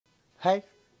Hi,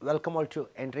 welcome all to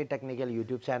Entri Technical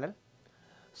YouTube channel.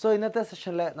 So, in this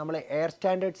session, we will air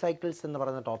standard cycles in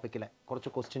the topic. We will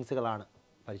questions. We will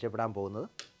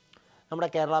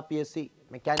Kerala PSC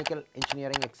Mechanical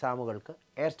Engineering exam.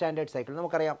 Air standard cycle.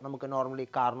 We normally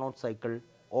Carnot cycle,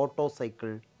 Otto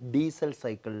cycle, diesel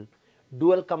cycle,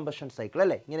 dual combustion cycle.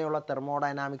 We have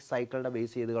thermodynamic cycle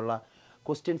based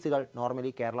questions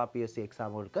normally Kerala PSC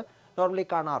exam. Normally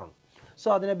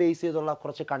So, that's based on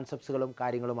the concepts and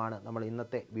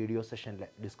the video session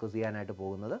discuss.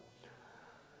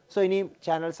 So, this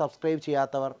channel subscribe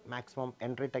to maximum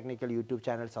Entri Technical YouTube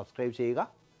channel subscribe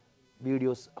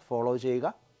videos follow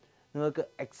cheyuga. Ningalku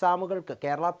examukalku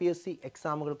Kerala PSC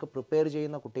examukalku prepare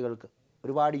cheyyunna kuttikalkku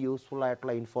ഒരുപാട് useful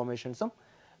ആയിട്ടുള്ള ഇൻഫർമേഷൻസും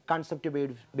concept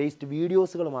based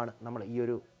വീഡിയോസുകളുമാണ് നമ്മൾ ഈ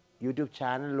ഒരു YouTube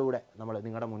ചാനലിലൂടെ നമ്മൾ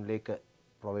നിങ്ങളുടെ മുന്നിലേക്ക്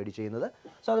provide ചെയ്യുന്നത്.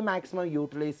 സോ അത് മാക്സിമം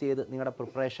യൂട്ടിലൈസ് ചെയ്ത് നിങ്ങളുടെ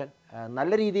പ്രിപ്പറേഷൻ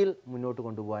നല്ല രീതിയിൽ മുന്നോട്ട്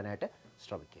കൊണ്ടുപോകാനായിട്ട്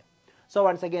ശ്രമിക്കുക. So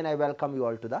once again I welcome you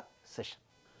all to the session.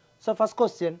 So first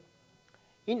question,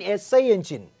 in SI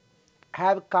engine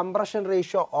have compression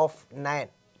ratio of 9.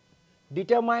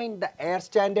 Determine the air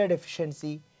standard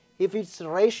efficiency if its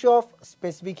ratio of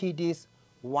specific heat is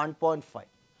 1.5.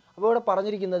 അപ്പോൾ ഇവിടെ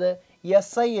പറഞ്ഞിരിക്കുന്നത്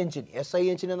SI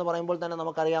engine എന്ന് പറയുമ്പോൾ തന്നെ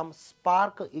നമുക്കറിയാം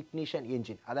spark ignition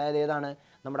engine, അതായത് ഏതാണ്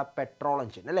നമ്മുടെ പെട്രോൾ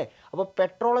എഞ്ചിൻ അല്ലേ. അപ്പോൾ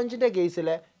പെട്രോൾ എഞ്ചിൻ്റെ കേസിൽ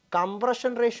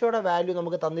കംപ്രഷൻ റേഷ്യോയുടെ വാല്യൂ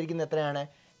നമുക്ക് തന്നിരിക്കുന്നത് എത്രയാണ്?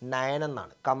 9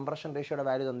 എന്നാണ്. കംപ്രഷൻ റേഷ്യോയുടെ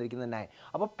വാല്യൂ തന്നിരിക്കുന്നത് 9.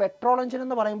 അപ്പോൾ പെട്രോൾ എഞ്ചിൻ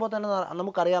എന്ന് പറയുമ്പോൾ തന്നെ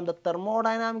നമുക്കറിയാം the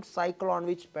thermodynamic cycle on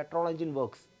which petrol engine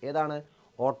works ഏതാണ്?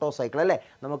 ഓട്ടോ സൈക്കിൾ അല്ലേ.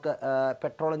 നമുക്ക്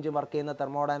പെട്രോൾ എഞ്ചിൻ വർക്ക് ചെയ്യുന്ന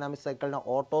തെർമോഡൈനാമിക് സൈക്കിളിന്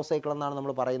ഓട്ടോ സൈക്കിൾ എന്നാണ്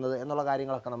നമ്മൾ പറയുന്നത് എന്നുള്ള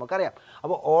കാര്യങ്ങളൊക്കെ നമുക്കറിയാം.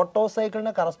 അപ്പോൾ ഓട്ടോ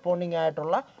സൈക്കിളിന് കറസ്പോണ്ടിങ്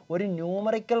ആയിട്ടുള്ള ഒരു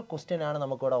ന്യൂമറിക്കൽ ക്വസ്റ്റ്യൻ ആണ്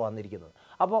നമുക്കിവിടെ വന്നിരിക്കുന്നത്.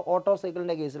 അപ്പോൾ ഓട്ടോ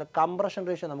സൈക്കിളിൻ്റെ കേസിൽ കംപ്രഷൻ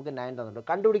റേഷ്യോ നമുക്ക് 9 തന്നിട്ടുണ്ട്.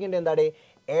 കണ്ടുപിടിക്കേണ്ടത് എന്താണ്?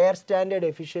 എയർ സ്റ്റാൻഡേർഡ്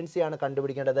എഫിഷ്യൻസിയാണ്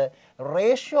കണ്ടുപിടിക്കേണ്ടത്.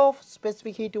 റേഷ്യോ ഓഫ്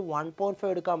സ്പെസിഫിക് ഹീറ്റ് 1.5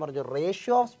 എടുക്കാൻ പറഞ്ഞു.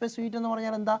 റേഷ്യോ ഓഫ് സ്പെസിഫിക് ഹീറ്റ് എന്ന്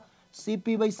പറഞ്ഞാൽ എന്താ?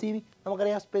 CP/CV.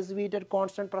 നമുക്കറിയാം സ്പെസിഫിക് ഹീറ്റഡ്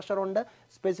കോൺസ്റ്റൻറ്റ് പ്രഷർ ഉണ്ട്,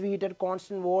 സ്പെസിഫിക് ഹീറ്റഡ്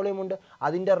കോൺസ്റ്റൻറ്റ് വോളിയം ഉണ്ട്.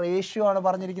 അതിൻ്റെ റേഷ്യോ ആണ്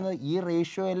പറഞ്ഞിരിക്കുന്നത്. ഈ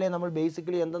റേഷ്യോ അല്ലേ നമ്മൾ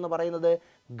ബേസിക്കലി എന്തെന്ന് പറയുന്നത്?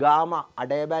 ഗാമ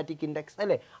അഡയബാറ്റിക് ഇൻഡെക്സ്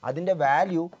അല്ലേ. അതിൻ്റെ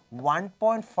വാല്യൂ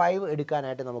 1.5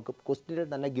 എടുക്കാനായിട്ട് നമുക്ക് ക്വസ്റ്റ്യനിൽ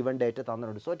തന്നെ ഗിവൺ ഡേറ്റ്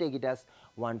തന്നിട്ടുണ്ട്. So take it as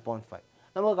 1.5.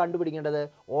 നമുക്ക് കണ്ടുപിടിക്കേണ്ടത്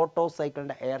ഓട്ടോ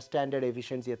സൈക്കിളിൻ്റെ എയർ സ്റ്റാൻഡേർഡ്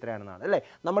എഫിഷ്യൻസി എത്രയാണെന്നാണ് അല്ലേ.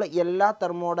 നമ്മൾ എല്ലാ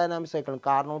തെർമോഡൈനാമിക് സൈക്കിളും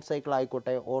കാർനോട്ട് സൈക്കിൾ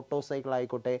ആയിക്കോട്ടെ, ഓട്ടോ സൈക്കിൾ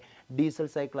ആയിക്കോട്ടെ, ഡീസൽ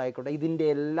സൈക്കിൾ ആയിക്കോട്ടെ, ഇതിൻ്റെ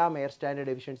എല്ലാം എയർ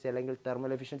സ്റ്റാൻഡേർഡ് എഫിഷ്യൻസി അല്ലെങ്കിൽ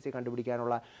തെർമൽ എഫിഷ്യൻസി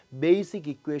കണ്ടുപിടിക്കാനുള്ള ബേസിക്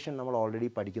ഇക്വേഷൻ നമ്മൾ ഓൾറെഡി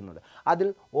പഠിക്കുന്നുണ്ട്. അതിൽ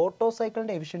ഓട്ടോ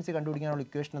സൈക്കിളിൻ്റെ എഫിഷ്യൻസി കണ്ടുപിടിക്കാനുള്ള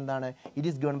ഇക്വേഷൻ എന്താണ്? It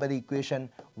is given by the equation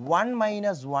 1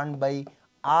 - 1 /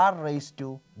 R raised to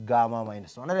gamma -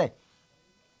 1 അല്ലേ,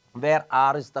 where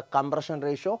R is the compression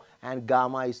ratio and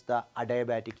gamma is the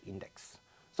adiabatic index.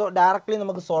 So directly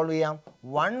നമുക്ക് solve ചെയ്യാം.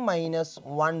 1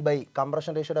 - 1 /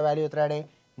 compression റേഷ്യോയുടെ value എത്രയാണ്?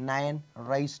 9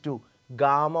 raised to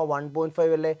gamma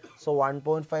 1.5 അല്ലേ. So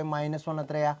 1.5 - 1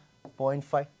 എത്രയാ?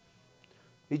 0.5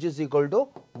 which is equal to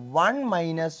 1 -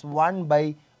 1 /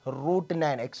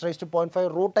 √9. x raised to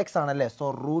 0.5 √x ആണല്ലേ. So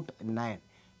 √9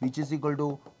 which is equal to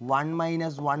 1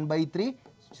 - 1 / 3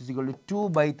 which is equal to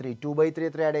 2/3. 2/3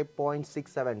 എത്രയാണ്?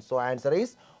 0.67. So answer is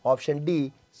option D,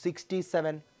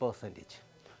 67%.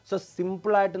 So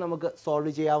സിമ്പിളായിട്ട് നമുക്ക്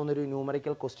solve ചെയ്യാവുന്നൊരു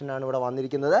numerical question ആണ് ഇവിടെ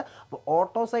വന്നിരിക്കുന്നത്. അപ്പോൾ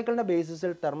ഓട്ടോ സൈക്കിളിൻ്റെ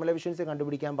ബേസിസിൽ തെർമൽ എഫിഷ്യൻസി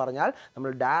കണ്ടുപിടിക്കാൻ പറഞ്ഞാൽ നമ്മൾ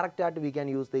ഡയറക്റ്റ് ആയിട്ട് we can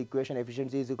use the equation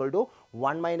efficiency is equal to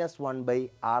 1 - 1 /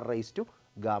 R raised to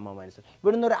gamma - 1.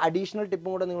 ഇവിടെ നിന്നൊരു അഡീഷണൽ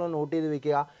ടിപ്പും കൂടെ നിങ്ങൾ നോട്ട് ചെയ്ത്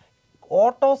വെക്കുക.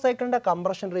 ഓട്ടോ സൈക്കിളിൻ്റെ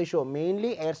compression ratio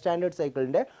mainly air standard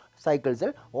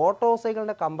സൈക്കിൾസിൽ auto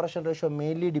സൈക്കിളിൻ്റെ കംപ്രഷൻ റേഷ്യോ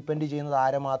മെയിൻലി ഡിപ്പെൻഡ് ചെയ്യുന്നത്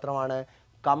ആരെ മാത്രമാണ്?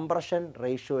 Compression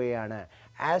റേഷ്യോയാണ്.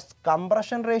 As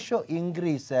compression ratio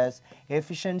increases,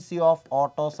 efficiency of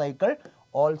Otto cycle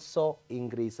also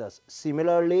increases.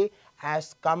 Similarly, as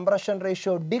compression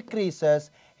ratio decreases,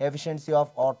 efficiency of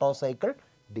Otto cycle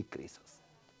decreases.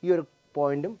 ഈ ഒരു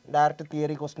പോയിന്റും direct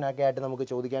theory question ഒക്കെ ആയിട്ട് നമുക്ക്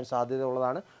ചോദിക്കാൻ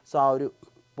സാധ്യതയുള്ളതാണ്. സോ ആ ഒരു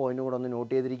പോയിന്റും കൂടെ ഒന്ന്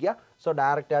നോട്ട് ചെയ്തിരിക്കുക. സോ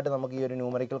ഡയറക്റ്റ് ആയിട്ട് നമുക്ക് ഈ ഒരു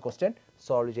ന്യൂമറിക്കൽ ക്വസ്റ്റ്യൻ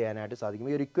സോൾവ് ചെയ്യാനായിട്ട് സാധിക്കും.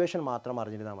 ഈ ഒരു ഇക്വേഷൻ മാത്രം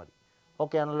അറിഞ്ഞിരുന്നാൽ മതി.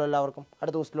 ഓക്കെ ആണല്ലോ എല്ലാവർക്കും?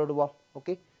 അടുത്ത ക്വസ്റ്റിലോട്ട് പോവാം.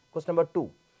 Okay, question number 2.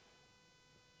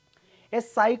 A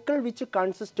cycle which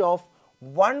consists of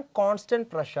one constant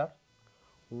pressure,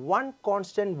 one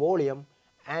constant volume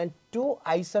and two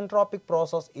isentropic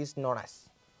process is known as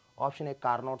option A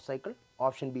Carnot cycle,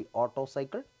 option B Otto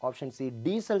cycle, option C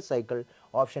diesel cycle,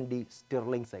 option D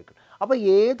Stirling cycle. അപ്പോൾ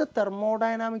ഏത്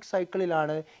thermodynamic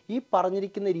സൈക്കിളിലാണ് ഈ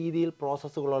പറഞ്ഞിരിക്കുന്ന രീതിയിൽ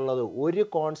പ്രോസസ്സുകളുള്ളത്? ഒരു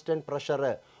constant pressure,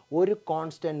 ഒരു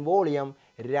constant volume,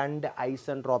 2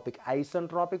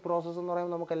 isentropic process എന്ന്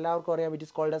പറയുമ്പോൾ നമുക്ക് എല്ലാവർക്കും അറിയാം it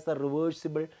is called as A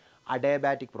reversible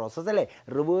adiabatic process അല്ലേ.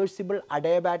 റിവേഴ്സിബിൾ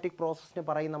അഡയബാറ്റിക് പ്രോസസ്സിന്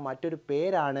പറയുന്ന മറ്റൊരു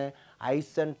പേരാണ്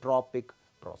ഐസെൻട്രോപ്പിക്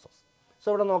പ്രോസസ്സ്. സോ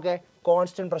ഇവിടെ നോക്കേ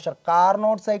കോൺസ്റ്റൻറ്റ് പ്രഷർ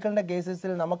കാർനോട്ട് സൈക്കിളിൻ്റെ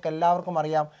കേസസിൽ നമുക്ക് എല്ലാവർക്കും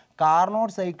അറിയാം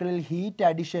കാർനോട്ട് സൈക്കിളിൽ ഹീറ്റ്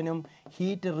അഡിഷനും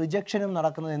ഹീറ്റ് റിജക്ഷനും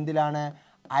നടക്കുന്നത് എന്തിലാണ്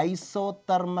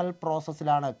ഐസോതെർമൽ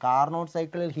പ്രോസസ്സിലാണ് കാർനോട്ട്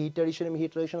സൈക്കിളിൽ ഹീറ്റ് അഡിഷനും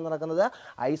ഹീറ്റ് റിജക്ഷനും നടക്കുന്നത്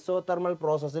ഐസോതെർമൽ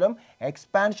പ്രോസസ്സിലും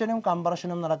എക്സ്പാൻഷനും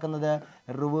കംപ്രഷനും നടക്കുന്നത്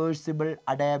റിവേഴ്സിബിൾ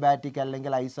അഡയാബാറ്റിക്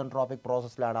അല്ലെങ്കിൽ ഐസെൻട്രോപ്പിക്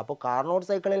പ്രോസസ്സിലാണ് അപ്പോൾ കാർനോട്ട്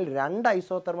സൈക്കിളിൽ 2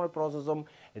 ഐസോതെർമൽ പ്രോസസ്സും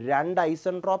 2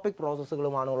 ഐസെൻട്രോപ്പിക്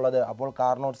പ്രോസസ്സുകളുമാണ് ഉള്ളത് അപ്പോൾ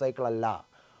കാർനോട്ട് സൈക്കിൾ അല്ല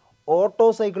ഓട്ടോ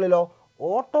സൈക്കിളിലോ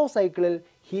ഓട്ടോ സൈക്കിളിൽ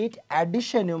ഹീറ്റ്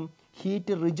അഡിഷനും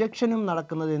ഹീറ്റ് റിജക്ഷനും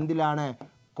നടക്കുന്നത് എന്തിലാണ്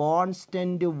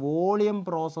കോൺസ്റ്റൻറ്റ് വോളിയം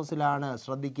പ്രോസസ്സിലാണ്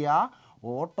ശ്രദ്ധിക്കുക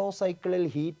ഓട്ടോ സൈക്കിളിൽ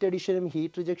ഹീറ്റ് അഡിഷനും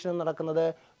ഹീറ്റ് റിജക്ഷനും നടക്കുന്നത്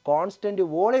കോൺസ്റ്റൻറ്റ്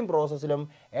വോളിയം പ്രോസസ്സിലും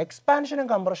എക്സ്പാൻഷനും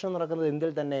കംപ്രഷനും നടക്കുന്നത്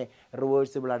എന്തിൽ തന്നെ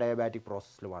റിവേഴ്സിബിൾ അഡയാബാറ്റിക്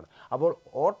പ്രോസസ്സിലുമാണ് അപ്പോൾ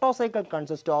auto cycle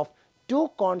consist of 2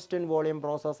 constant volume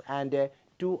process and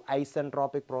 2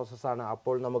 isentropic പ്രോസസ്സാണ്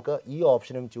അപ്പോൾ നമുക്ക് ഈ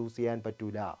ഓപ്ഷനും ചൂസ് ചെയ്യാൻ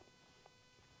പറ്റൂല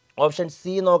ഓപ്ഷൻ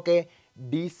സി നോക്കേ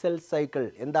ഡീസൽ സൈക്കിൾ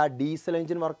എന്താ ഡീസൽ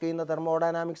എഞ്ചിൻ വർക്ക് ചെയ്യുന്ന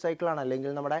തെർമോഡൈനാമിക് സൈക്കിളാണ്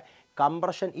അല്ലെങ്കിൽ നമ്മുടെ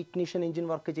കംപ്രഷൻ ഇഗ്നിഷൻ എഞ്ചിൻ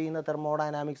വർക്ക് ചെയ്യുന്ന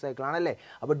തെർമോഡൈനാമിക് സൈക്കിളാണല്ലേ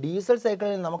അപ്പോൾ ഡീസൽ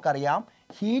സൈക്കിളിൽ നമുക്കറിയാം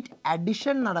ഹീറ്റ്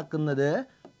അഡിഷൻ നടക്കുന്നത്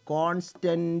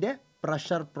കോൺസ്റ്റൻറ്റ്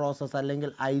പ്രഷർ പ്രോസസ്സ്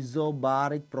അല്ലെങ്കിൽ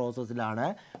ഐസോബാറിക് പ്രോസസ്സിലാണ്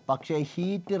പക്ഷേ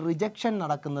ഹീറ്റ് റിജക്ഷൻ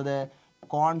നടക്കുന്നത്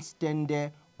കോൺസ്റ്റൻറ്റ്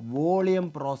വോളിയം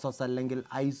പ്രോസസ്സ് അല്ലെങ്കിൽ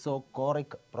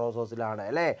ഐസോകോറിക് പ്രോസസ്സിലാണ്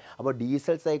അല്ലേ അപ്പോൾ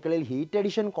ഡീസൽ സൈക്കിളിൽ heat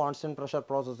addition constant pressure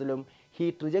പ്രോസസ്സിലും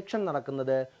heat rejection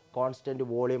നടക്കുന്നത് കോൺസ്റ്റൻറ്റ്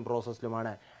വോളിയം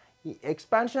പ്രോസസ്സിലുമാണ് ഈ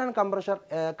എക്സ്പാൻഷൻ ആൻഡ്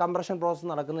കംപ്രഷൻ പ്രോസസ്സ്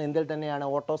നടക്കുന്നത് എന്തിൽ തന്നെയാണ്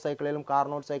ഓട്ടോ സൈക്കിളിലും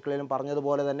കാർനോട്ട് സൈക്കിളിലും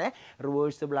പറഞ്ഞതുപോലെ തന്നെ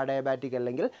റിവേഴ്സിബിൾ അഡയാബാറ്റിക്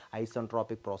അല്ലെങ്കിൽ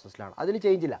ഐസെൻട്രോപ്പിക് പ്രോസസ്സിലാണ് അതിൽ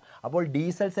ചേഞ്ച് ഇല്ല അപ്പോൾ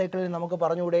ഡീസൽ സൈക്കിളിൽ നമുക്ക്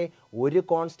പറഞ്ഞുകൂടെ ഒരു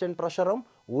കോൺസ്റ്റൻറ്റ് പ്രഷറും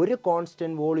ഒരു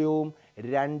കോൺസ്റ്റൻറ്റ് വോളിയവും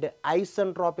 2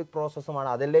 ഐസെൻട്രോപ്പിക് പ്രോസസ്സുമാണ്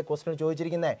അതല്ലേ ക്വസ്റ്റ്യൻ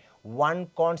ചോദിച്ചിരിക്കുന്നത് 1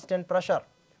 constant pressure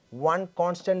 1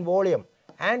 constant volume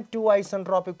and 2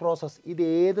 isentropic process ഇത്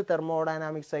ഏത്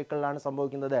തെർമോഡൈനാമിക് സൈക്കിളിലാണ്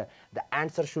സംഭവിക്കുന്നത് the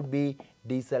answer should be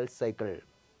diesel cycle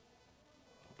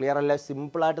clear അല്ലേ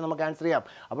സിമ്പിളായിട്ട് നമുക്ക് ആൻസർ ചെയ്യാം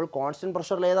അപ്പോൾ കോൺസ്റ്റൻറ്റ്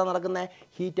പ്രഷറിൽ ഏതാണ് നടക്കുന്നത്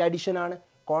ഹീറ്റ് അഡിഷൻ ആണ്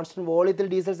കോൺസ്റ്റൻറ്റ് വോളിയത്തിൽ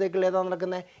ഡീസൽ സൈക്കിളിൽ ഏതാണ്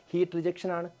നടക്കുന്നത് ഹീറ്റ്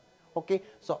റിജക്ഷൻ ആണ് okay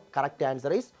so correct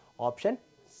answer is option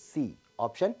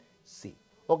C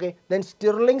okay then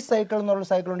Stirling cycle എന്നുള്ള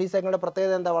സൈക്കിളുണ്ട് ഈ സൈക്കിളിൻ്റെ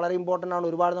പ്രത്യേകത എന്താ വളരെ ഇമ്പോർട്ടൻ്റ് ആണ്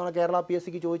ഒരുപാട് തവണ കേരള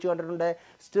PSCക്ക് ചോദിച്ചു കണ്ടിട്ടുണ്ട്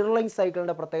സ്റ്റിർലിംഗ്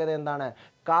സൈക്കിളിൻ്റെ പ്രത്യേകത എന്താണ്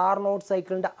കാർനോട്ട്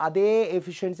സൈക്കിളിൻ്റെ അതേ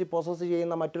എഫിഷ്യൻസി പ്രോസസ്സ്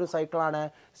ചെയ്യുന്ന മറ്റൊരു സൈക്കിളാണ്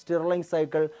സ്റ്റിർലിംഗ്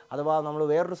സൈക്കിൾ അഥവാ നമ്മൾ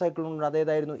വേറൊരു സൈക്കിളുണ്ട്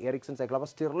അതേതായിരുന്നു എറിക്സൺ സൈക്കിൾ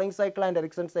അപ്പോൾ Stirling cycle and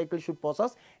Ericsson cycle should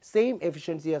poses same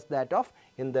efficiency as that of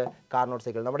in the Carnot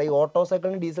cycle നമ്മുടെ ഈ ഓട്ടോ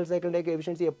സൈക്കിളിനും ഡീസൽ സൈക്കിളിൻ്റെയൊക്കെ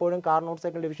എഫിഷ്യൻസി എപ്പോഴും കാർനോട്ട്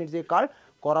സൈക്കിളിൻ്റെ എഫിഷ്യൻസിയേക്കാൾ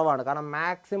കുറവാണ് കാരണം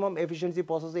മാക്സിമം എഫിഷ്യൻസി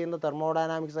പ്രോസസ്സ് ചെയ്യുന്ന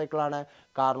തെർമോഡൈനാമിക് സൈക്കിളാണ്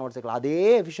കാർനോട്ട് സൈക്കിൾ അതേ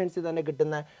എഫിഷ്യൻസി തന്നെ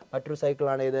കിട്ടുന്ന മറ്റൊരു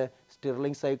സൈക്കിളാണ് ഇത്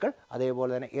സ്റ്റിർലിംഗ് സൈക്കിൾ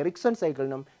അതേപോലെ തന്നെ Ericsson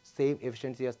സൈക്കിളിനും same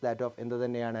efficiency as that of എന്ത്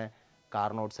തന്നെയാണ്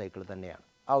കാർനോട്ട് സൈക്കിൾ തന്നെയാണ്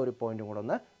ആ ഒരു പോയിന്റും കൂടെ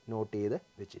ഒന്ന് നോട്ട് ചെയ്ത്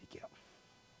വെച്ചിരിക്കുക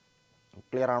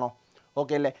ക്ലിയർ ആണോ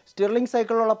ഓക്കെ അല്ലേ സ്റ്റിർലിംഗ്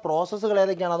സൈക്കിളിലുള്ള പ്രോസസ്സുകൾ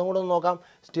ഏതൊക്കെയാണ് അതും കൂടെ ഒന്ന് നോക്കാം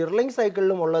സ്റ്റിർലിംഗ്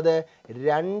സൈക്കിളിലും ഉള്ളത്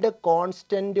 2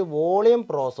 കോൺസ്റ്റൻറ്റ് വോളിയം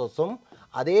പ്രോസസ്സും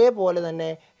അതേപോലെ തന്നെ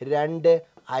 2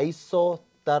 ഐസോ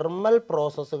തെർമൽ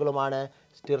പ്രോസസ്സുകളുമാണ്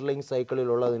സ്റ്റിർലിംഗ്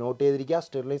സൈക്കിളിലുള്ളത് നോട്ട് ചെയ്തിരിക്കുക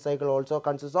Stirling cycle also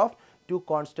consist of 2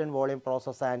 constant volume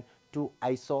process and 2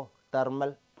 iso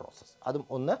thermal process അതും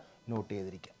ഒന്ന് നോട്ട്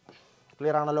ചെയ്തിരിക്കുക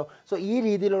ക്ലിയർ ആണല്ലോ സോ ഈ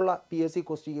രീതിയിലുള്ള PSC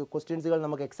ക്വസ്റ്റ്യൻസുകൾ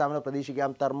നമുക്ക് എക്സാമിന്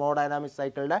പ്രതീക്ഷിക്കാം തെർമോഡൈനാമിക്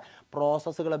സൈക്കിളിൻ്റെ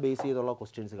പ്രോസസ്സുകളെ ബേസ് ചെയ്തുള്ള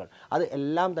ക്വസ്റ്റ്യൻസുകൾ അത്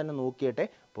എല്ലാം തന്നെ നോക്കിയിട്ടേ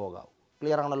പോകാവൂ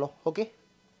ക്ലിയർ ആണല്ലോ ഓക്കെ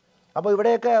അപ്പോൾ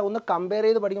ഇവിടെയൊക്കെ ഒന്ന് കമ്പയർ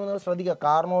ചെയ്ത് പഠിക്കുമ്പോൾ നിങ്ങൾ ശ്രദ്ധിക്കുക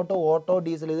കാർനോട്ട് ഓട്ടോ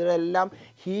ഡീസൽ ഇതിലെല്ലാം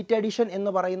ഹീറ്റ് അഡിഷൻ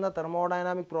എന്ന് പറയുന്ന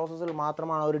തെർമോഡൈനാമിക് പ്രോസസ്സിൽ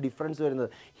മാത്രമാണ് ഒരു ഡിഫറൻസ് വരുന്നത്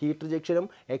ഹീറ്റ് റിജക്ഷനും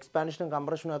എക്സ്പാൻഷനും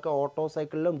കംപ്രഷനും ഒക്കെ ഓട്ടോ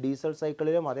സൈക്കിളിലും ഡീസൽ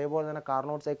സൈക്കിളിലും അതേപോലെ തന്നെ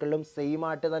കാർനോട്ട് സൈക്കിളിലും സെയിം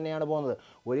ആയിട്ട് തന്നെയാണ് പോകുന്നത്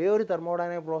ഒരേ ഒരു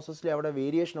തെർമോഡൈനാമിക് പ്രോസസ്സിൽ അവിടെ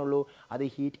വേരിയേഷൻ ഉള്ളൂ അത്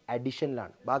ഹീറ്റ്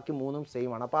അഡിഷനിലാണ് ബാക്കി മൂന്നും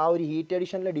സെയിം ആണ് അപ്പോൾ ആ ഒരു ഹീറ്റ്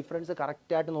അഡിഷനിലെ ഡിഫറൻസ്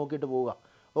കറക്റ്റായിട്ട് നോക്കിയിട്ട് പോവുക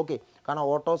ഓക്കെ കാരണം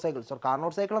ഓട്ടോ സൈക്കിൾ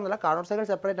കാർനോട്ട് സൈക്കിൾ എന്നല്ല കാർനോട്ട് സൈക്കിൾ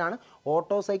സെപ്പറേറ്റ് ആണ്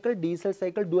auto cycle diesel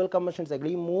cycle dual combustion cycle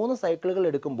ഈ 3 സൈക്കിളുകൾ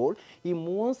എടുക്കുമ്പോൾ ഈ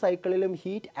 3 സൈക്കിളിലും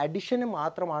ഹീറ്റ് അഡിഷന്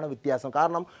മാത്രമാണ് വ്യത്യാസം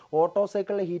കാരണം ഓട്ടോ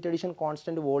സൈക്കിളിലെ ഹീറ്റ് അഡിഷൻ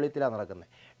കോൺസ്റ്റൻറ്റ് വോളിയത്തിലാണ് നടക്കുന്നത്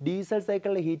ഡീസൽ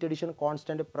സൈക്കിളിലെ ഹീറ്റ് അഡിഷൻ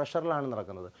കോൺസ്റ്റൻറ്റ് പ്രഷറിലാണ്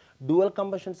നടക്കുന്നത് ഡ്യുവൽ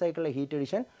കമ്പഷൻ സൈക്കിളിലെ heat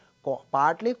addition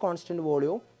partly constant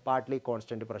വോളിയവും partly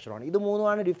constant പ്രഷറുമാണ് ഇത്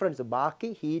മൂന്നുമാണ് ഡിഫറൻസ്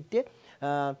ബാക്കി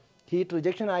ഹീറ്റ്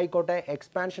റിജക്ഷൻ ആയിക്കോട്ടെ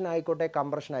എക്സ്പാൻഷൻ ആയിക്കോട്ടെ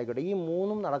കംപ്രഷൻ ആയിക്കോട്ടെ ഈ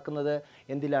മൂന്നും നടക്കുന്നത്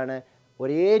എന്തിലാണ്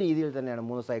ഒരേ രീതിയിൽ തന്നെയാണ്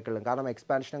 3 സൈക്കിളിലും കാരണം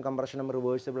എക്സ്പാൻഷനും കംപ്രഷനും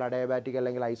റിവേഴ്സിബിൾ അഡയാബാറ്റിക്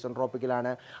അല്ലെങ്കിൽ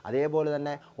ഐസെൻട്രോപ്പിക്കലാണ് അതേപോലെ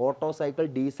തന്നെ auto cycle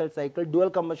diesel cycle dual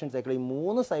combustion cycle ഈ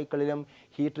 3 സൈക്കിളിലും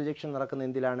ഹീറ്റ് റിജക്ഷൻ നടക്കുന്ന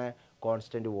എന്തിലാണ്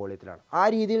കോൺസ്റ്റൻറ്റ് വോളിയത്തിലാണ് ആ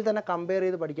രീതിയിൽ തന്നെ കമ്പയർ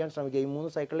ചെയ്ത് പഠിക്കാൻ ശ്രമിക്കുക ഈ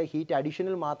 3 സൈക്കിളിലെ ഹീറ്റ്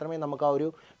അഡീഷനിൽ മാത്രമേ നമുക്ക് ആ ഒരു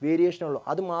വേരിയേഷൻ ഉള്ളൂ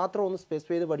അത് മാത്രം ഒന്ന്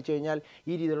സ്പെസിഫൈ ചെയ്ത് പഠിച്ചു കഴിഞ്ഞാൽ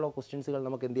ഈ രീതിയിലുള്ള ക്വസ്റ്റ്യൻസുകൾ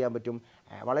നമുക്ക് എന്ത് ചെയ്യാൻ പറ്റും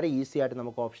വളരെ ഈസി ആയിട്ട്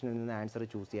നമുക്ക് ഓപ്ഷനിൽ നിന്ന് ആൻസർ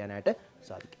ചൂസ് ചെയ്യാനായിട്ട്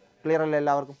സാധിക്കും ക്ലിയർ അല്ലേ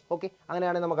എല്ലാവർക്കും ഓക്കെ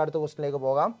അങ്ങനെയാണെങ്കിൽ നമുക്ക് അടുത്ത ക്വസ്റ്റ്യനിലേക്ക്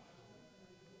പോകാം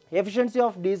Efficiency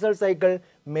of diesel cycle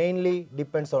mainly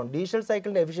depends on diesel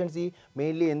cycle efficiency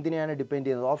mainly എന്തിനെയാണ് ഡിപ്പെൻഡ്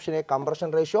ചെയ്യുന്നത്? Option A compression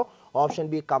ratio, option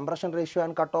B compression ratio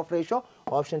and cut off ratio,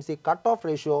 option C cut off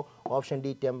ratio, option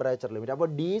D temperature limit. അപ്പോൾ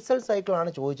diesel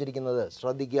സൈക്കിളാണ് ചോദിച്ചിരിക്കുന്നത്.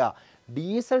 ശ്രദ്ധിക്കുക,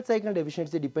 diesel സൈക്കിളിൻ്റെ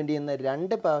efficiency depend ചെയ്യുന്ന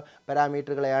രണ്ട്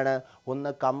പാരാമീറ്ററുകളെയാണ്,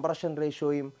 ഒന്ന് കംപ്രഷൻ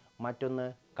റേഷ്യോയും മറ്റൊന്ന്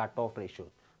കട്ട് ഓഫ്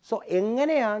റേഷ്യോയും. സോ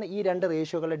എങ്ങനെയാണ് ഈ രണ്ട്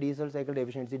റേഷ്യോകളുടെ ഡീസൽ സൈക്കിളിൻ്റെ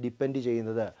എഫിഷ്യൻസി ഡിപ്പെൻഡ്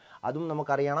ചെയ്യുന്നത്? അതും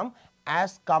നമുക്കറിയണം.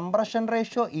 As compression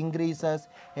ratio increases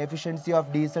efficiency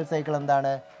of diesel cycle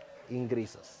എന്താണ്?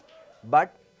 Increases.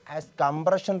 But as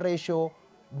compression ratio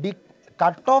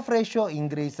cut off ratio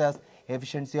increases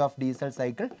efficiency of diesel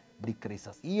cycle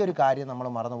decreases. ഈ ഒരു കാര്യം നമ്മൾ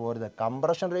മറന്നു പോകരുത്.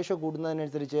 കംപ്രഷൻ റേഷ്യോ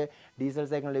കൂടുന്നതിനനുസരിച്ച് ഡീസൽ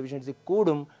സൈക്കിളിൻ്റെ എഫിഷ്യൻസി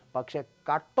കൂടും, പക്ഷേ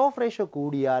കട്ട് ഓഫ് റേഷ്യോ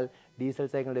കൂടിയാൽ ഡീസൽ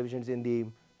സൈക്കിളിൻ്റെ എഫിഷ്യൻസി എന്ത് ചെയ്യും?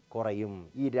 കുറയും.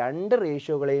 ഈ രണ്ട്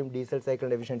റേഷ്യോകളെയും ഡീസൽ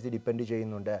സൈക്കിളിൻ്റെ എഫിഷ്യൻസി ഡിപ്പെൻഡ്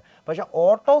ചെയ്യുന്നുണ്ട്. പക്ഷേ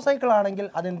ഓട്ടോ സൈക്കിൾ ആണെങ്കിൽ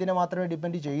അതെന്തിനെ മാത്രമേ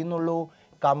ഡിപ്പെൻഡ് ചെയ്യുന്നുള്ളൂ?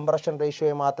 കംപ്രഷൻ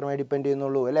റേഷ്യോയെ മാത്രമേ ഡിപ്പെൻഡ്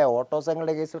ചെയ്യുന്നുള്ളൂ, അല്ലേ? ഓട്ടോ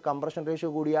സൈക്കിളിൻ്റെ കേസിൽ കംപ്രഷൻ റേഷ്യോ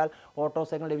കൂടിയാൽ ഓട്ടോ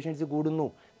സൈക്കിളിൻ്റെ എഫിഷ്യൻസി കൂടുന്നു,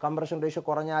 കംപ്രഷൻ റേഷ്യോ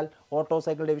കുറഞ്ഞാൽ ഓട്ടോ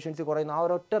സൈക്കിളിൻ്റെ എഫിഷ്യൻസി കുറയുന്നു. ആ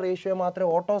ഒരൊറ്റ റേഷ്യോ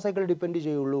മാത്രമേ ഓട്ടോ സൈക്കിൾ ഡിപ്പെൻഡ്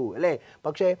ചെയ്യുള്ളൂ, അല്ലേ?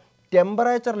 പക്ഷേ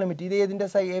ടെമ്പറേച്ചർ ലിമിറ്റ് ഇത് ഏതിൻ്റെ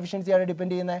എഫിഷ്യൻസിയാണ്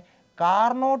ഡിപ്പെൻഡ് ചെയ്യുന്നത്?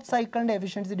 കാർനോട്ട് സൈക്കിളിൻ്റെ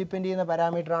എഫിഷ്യൻസി ഡിപ്പെൻഡ് ചെയ്യുന്ന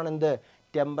പാരാമീറ്റർ ആണ് എന്ത്?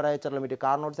 Temperature limit.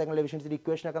 കാർനോട്ട് സൈക്കിളിൻ്റെ എഫിഷ്യൻസിയുടെ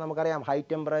ഇക്വേഷനൊക്കെ നമുക്കറിയാം, high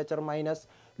temperature minus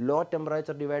low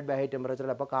temperature divide by high temperature.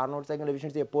 അപ്പോൾ കാർനോട്ട് സൈക്കിളിൻ്റെ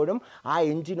എഫിഷ്യൻസി എപ്പോഴും ആ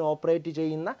എഞ്ചിൻ ഓപ്പറേറ്റ്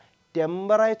ചെയ്യുന്ന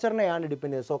ടെമ്പറേച്ചറിനെയാണ്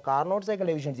ഡിപ്പെൻഡ് ചെയ്യുന്നത്. So Carnot cycle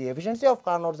efficiency of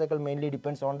Carnot cycle mainly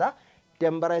depends on the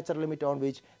temperature limit on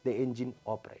which the engine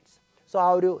operates. So ആ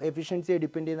ഒരു എഫിഷ്യൻസിയെ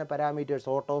depend ചെയ്യുന്ന parameters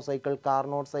auto cycle,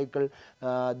 Carnot cycle,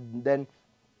 then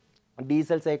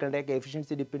diesel സൈക്കിളിൻ്റെയൊക്കെ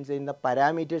efficiency depend ചെയ്യുന്ന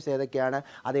parameters ഏതൊക്കെയാണ്,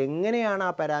 അതെങ്ങനെയാണ് ആ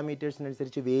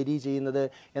പാരാമീറ്റേഴ്സിനനുസരിച്ച് vary ചെയ്യുന്നത്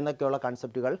എന്നൊക്കെയുള്ള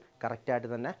കൺസെപ്റ്റുകൾ കറക്റ്റായിട്ട്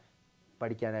തന്നെ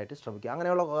പഠിക്കാനായിട്ട് ശ്രമിക്കുക.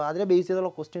 അങ്ങനെയുള്ള അതിനെ ബേസ്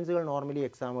ചെയ്തുള്ള ക്വസ്റ്റ്യൻസുകൾ നോർമലി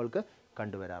എക്സാമുകൾക്ക്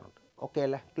കണ്ടുവരാറുണ്ട്. ഓക്കെ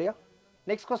അല്ലേ? Clear?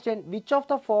 Next question, which of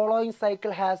the following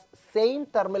cycle has same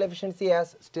thermal efficiency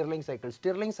as Stirling cycle?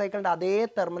 Stirling സൈക്കിളിൻ്റെ അതേ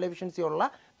തെർമൽ എഫിഷ്യൻസി ഉള്ള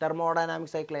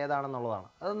തെർമോഡൈനാമിക് സൈക്കിൾ ഏതാണെന്നുള്ളതാണ്.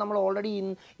 അത് നമ്മൾ ഓൾറെഡി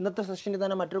ഇന്നത്തെ സെഷനിൽ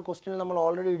തന്നെ മറ്റൊരു ക്വസ്റ്റ്യനിൽ നമ്മൾ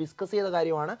ഓൾറെഡി ഡിസ്കസ് ചെയ്ത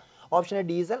കാര്യമാണ്. Option A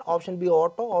diesel, option B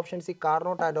auto, option C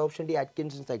Carnot and option D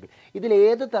Atkinson cycle. ഇതിൽ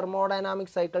ഏത്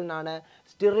തെർമോഡൈനാമിക് സൈക്കിളിനാണ്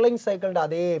സ്റ്റിർലിംഗ് സൈക്കിളിൻ്റെ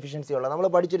അതേ എഫിഷ്യൻസി ഉള്ളത്? നമ്മൾ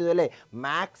പഠിച്ചിരുന്നു അല്ലേ?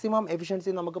 മാക്സിമം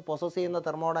എഫിഷ്യൻസി നമുക്ക് പൊസസ് ചെയ്യുന്ന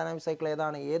തെർമോഡൈനാമിക് സൈക്കിൾ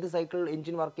ഏതാണ്? ഏത് സൈക്കിൾ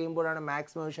എഞ്ചിൻ വർക്ക് ചെയ്യുമ്പോഴാണ്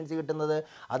മാക്സിമം എഫിഷ്യൻസി കിട്ടുന്നത്?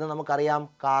 അത് നമുക്കറിയാം,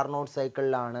 കാർനോട്ട്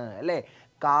സൈക്കിളിലാണ്, അല്ലേ?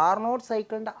 കാർനോട്ട്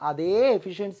സൈക്കിളിൻ്റെ അതേ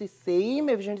എഫിഷ്യൻസി, സെയിം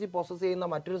എഫിഷ്യൻസി പ്രോസസ് ചെയ്യുന്ന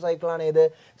മറ്റൊരു സൈക്കിളാണ് ഏത്?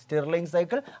 Stirling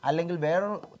cycle. അല്ലെങ്കിൽ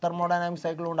വേറൊരു തെർമോഡൈനാമിക്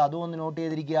സൈക്കിളുണ്ട്, അതും ഒന്ന് നോട്ട്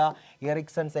ചെയ്തിരിക്കുക,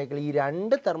 എറിക്സൺ സൈക്കിൾ. ഈ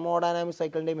രണ്ട് തെർമോഡൈനാമിക്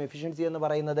സൈക്കിളിൻ്റെയും എഫിഷ്യൻസി എന്ന്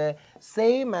പറയുന്നത്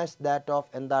സെയിം ആസ് ദാറ്റ്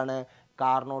ഓഫ് എന്താണ്?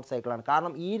 കാർനോട്ട് സൈക്കിളാണ്.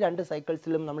 കാരണം ഈ രണ്ട്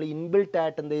സൈക്കിൾസിലും നമ്മൾ ഇൻബിൽട്ട്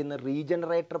ആയിട്ട് എന്ത് ചെയ്യുന്ന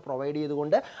റീജനറേറ്റർ പ്രൊവൈഡ്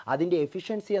ചെയ്തുകൊണ്ട് അതിൻ്റെ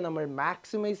എഫിഷ്യൻസിയെ നമ്മൾ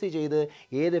മാക്സിമൈസ് ചെയ്ത്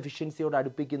ഏത് എഫിഷ്യൻസിയോട്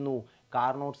അടുപ്പിക്കുന്നു?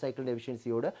 കാർനോട്ട് സൈക്കിളിൻ്റെ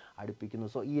എഫിഷ്യൻസിയോട് അടുപ്പിക്കുന്നു.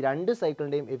 സോ ഈ രണ്ട്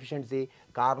സൈക്കിളിൻ്റെയും എഫിഷ്യൻസി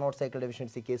കാർനോട്ട് സൈക്കിളിൻ്റെ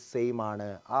എഫിഷ്യൻസിക്ക് സെയിം ആണ്.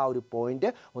 ആ ഒരു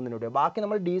പോയിന്റ് ഒന്നിനോട്. ബാക്കി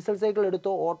നമ്മൾ ഡീസൽ സൈക്കിൾ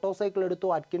എടുത്തോ, ഓട്ടോ സൈക്കിൾ എടുത്തോ,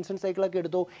 അറ്റ്കിൻസൺ സൈക്കിളൊക്കെ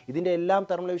എടുത്തോ, ഇതിൻ്റെ എല്ലാം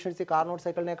തെർമൽ എഫിഷ്യൻസി കാർനോട്ട്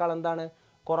സൈക്കിളിനേക്കാൾ എന്താണ്?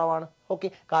 കുറവാണ്. ഓക്കെ,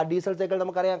 ഡീസൽ സൈക്കിൾ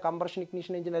നമുക്കറിയാം കംപ്രഷൻ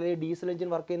ഇഗ്നിഷൻ എഞ്ചിൻ അല്ലെങ്കിൽ ഡീസൽ എഞ്ചിൻ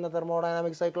വർക്ക് ചെയ്യുന്ന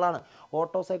തെർമോഡൈനാമിക് സൈക്കിളാണ്.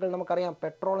 ഓട്ടോ സൈക്കിൾ നമുക്കറിയാം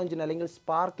പെട്രോൾ എഞ്ചിൻ അല്ലെങ്കിൽ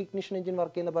സ്പാർക്ക് ഇഗ്നിഷൻ എഞ്ചിൻ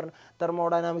വർക്ക് ചെയ്യുന്ന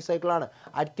തെർമോഡൈനാമിക് സൈക്കിളാണ്.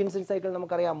 അറ്റ്കിൻസൺ സൈക്കിൾ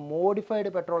നമുക്കറിയാം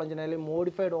മോഡിഫൈഡ് പെട്രോൾ എഞ്ചിൻ അല്ലെങ്കിൽ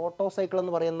മോഡിഫൈഡ് ഓട്ടോ സൈക്കിൾ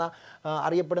എന്ന് പറയുന്ന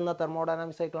അറിയപ്പെടുന്ന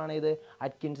തെർമോഡൈനാമിക് സൈക്കിളാണ് ഇത്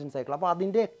അറ്റ്കിൻസൺ സൈക്കിൾ. അപ്പോൾ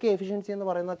അതിൻ്റെയൊക്കെ എഫിഷ്യൻസി എന്ന്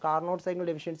പറയുന്നത് കാർനോട്ട്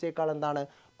സൈക്കിളിൻ്റെ എഫിഷ്യൻസിയേക്കാൾ എന്താണ്?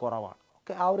 കുറവാണ്.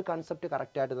 ഓക്കെ, ആ ഒരു കൺസെപ്റ്റ്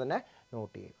കറക്റ്റായിട്ട് തന്നെ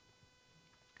നോട്ട് ചെയ്യുക.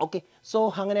 ഓക്കെ, സോ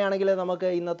അങ്ങനെയാണെങ്കിൽ നമുക്ക്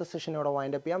ഇന്നത്തെ സെഷൻ ഇവിടെ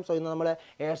വൈൻഡ് അപ്പ് ചെയ്യാം. സോ ഇന്ന് നമ്മൾ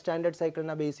എയർ സ്റ്റാൻഡേർഡ്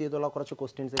സൈക്കിളിനെ ബേസ് ചെയ്തുള്ള കുറച്ച്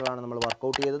ക്വസ്റ്റ്യൻസുകളാണ് നമ്മൾ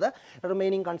വർക്കൗട്ട് ചെയ്തത്.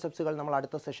 റിമൈനിങ് കൺസെപ്റ്റ്സുകൾ നമ്മൾ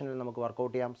അടുത്ത സെഷനിൽ നമുക്ക്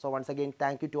വർക്കൗട്ട് ചെയ്യാം. So once again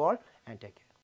thank you to all and take care.